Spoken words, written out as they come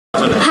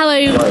How are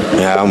you?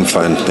 Yeah, I'm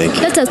fine, thank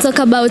you. Let us talk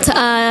about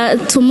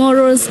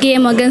tomorrow's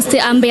game against the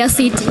Mbeya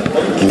City.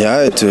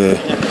 Yeah,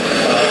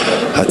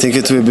 I think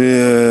it will be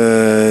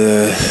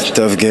a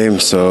tough game,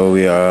 so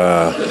we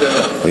are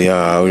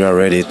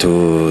ready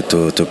to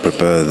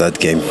prepare that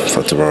game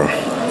for tomorrow.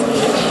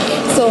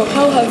 So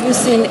how have you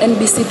seen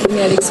NBC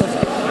Premier League so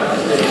far?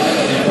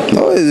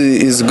 No,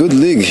 it's a good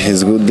league.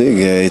 It's a good league.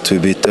 It will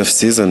be a tough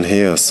season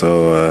here,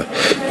 so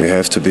we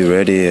have to be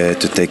ready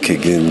to take a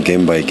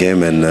game by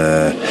game and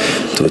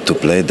to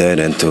play that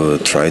and to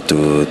try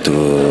to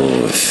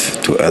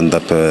end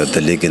up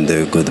the league in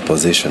the good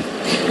position.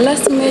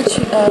 Last match,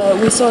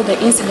 we saw the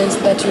incidents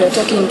that you were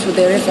talking to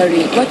the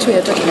referee. What were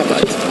you talking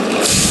about?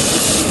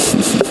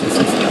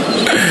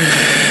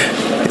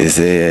 You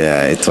see,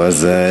 it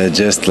was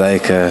just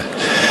like.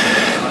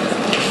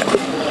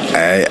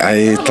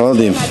 I told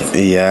him,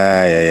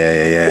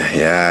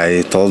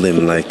 I told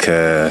him like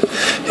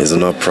it's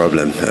no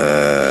problem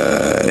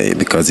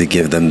because he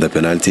gave them the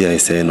penalty. I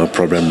say no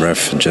problem,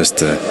 ref.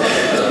 Just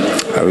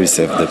I will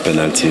save the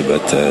penalty,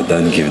 but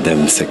don't give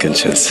them second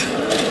chance.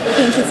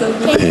 Thank you so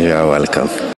much. You're welcome.